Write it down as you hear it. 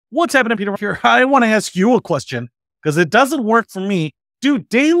What's happening, Peter here? I want to ask you a question because it doesn't work for me. Do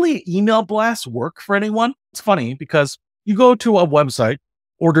daily email blasts work for anyone? It's funny because you go to a website,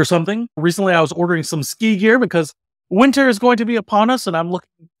 order something. Recently, I was ordering some ski gear because winter is going to be upon us, and I'm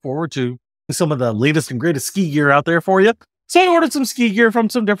looking forward to some of the latest and greatest ski gear out there for you. So I ordered some ski gear from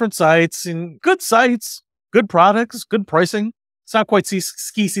some different sites, and good sites, good products, good pricing. It's not quite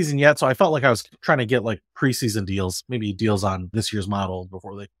ski season yet, so I felt like I was trying to get like preseason deals, maybe deals on this year's model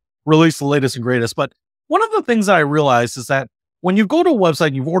before they release the latest and greatest. But one of the things that I realized is that when you go to a website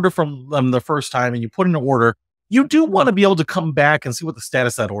and you order from them the first time and you put in an order, you do want to be able to come back and see what the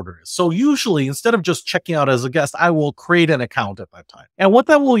status of that order is. So usually, instead of just checking out as a guest, I will create an account at that time. And what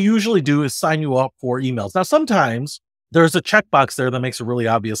that will usually do is sign you up for emails. Now, sometimes there's a checkbox there that makes it really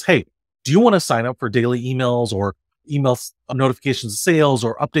obvious. Hey, do you want to sign up for daily emails or email notifications of sales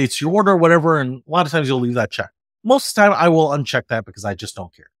or updates to your order or whatever? And a lot of times you'll leave that check. Most of the time I will uncheck that because I just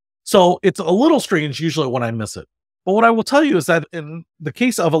don't care. So it's a little strange usually when I miss it. But what I will tell you is that in the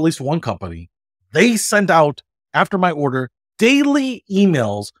case of at least one company, they sent out, after my order, daily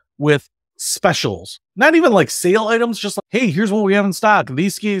emails with specials. Not even like sale items, just like, hey, here's what we have in stock.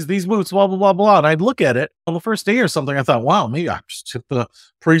 These skis, these boots, blah, blah, blah, blah. And I'd look at it on the first day or something. I thought, wow, maybe I just hit the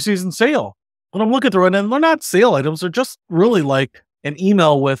preseason sale. And I'm looking through it, and they're not sale items. They're just really like an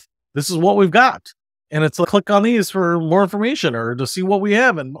email with, this is what we've got. And it's like, click on these for more information or to see what we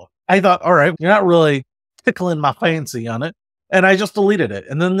have. And I thought, all right, you're not really tickling my fancy on it. And I just deleted it.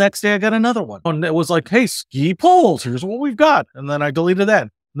 And then the next day I got another one. And it was like, hey, ski poles, here's what we've got. And then I deleted that.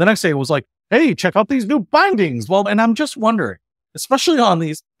 And the next day it was like, hey, check out these new bindings. Well, and I'm just wondering, especially on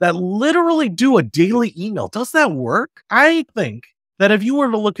these that literally do a daily email, does that work? I think that if you were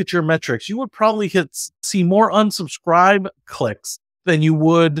to look at your metrics, you would probably see more unsubscribe clicks than you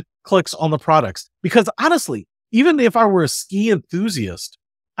would clicks on the products. Because honestly, even if I were a ski enthusiast,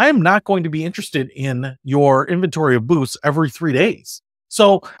 I am not going to be interested in your inventory of boots every 3 days.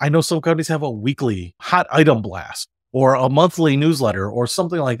 So I know some companies have a weekly hot item blast or a monthly newsletter or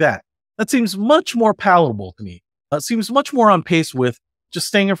something like that. That seems much more palatable to me. It seems much more on pace with just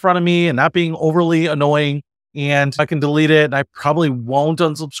staying in front of me and not being overly annoying. And I can delete it, and I probably won't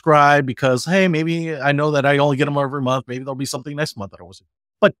unsubscribe because, hey, maybe I know that I only get them every month. Maybe there'll be something next month that I wasn't.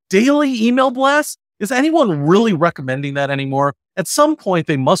 But daily email blasts, is anyone really recommending that anymore? At some point,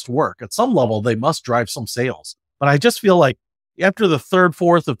 they must work. At some level, they must drive some sales. But I just feel like after the third,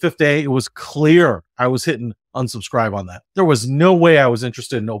 fourth, and fifth day, it was clear I was hitting unsubscribe on that. There was no way I was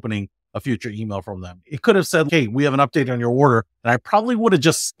interested in opening a future email from them. It could have said, hey, we have an update on your order. And I probably would have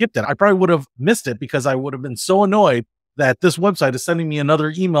just skipped it. I probably would have missed it because I would have been so annoyed that this website is sending me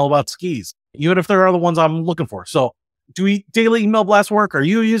another email about skis, even if there are the ones I'm looking for. So do daily email blasts work? Are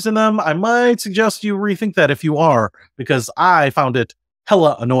you using them? I might suggest you rethink that if you are, because I found it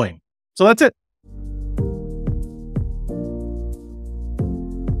hella annoying. So that's it.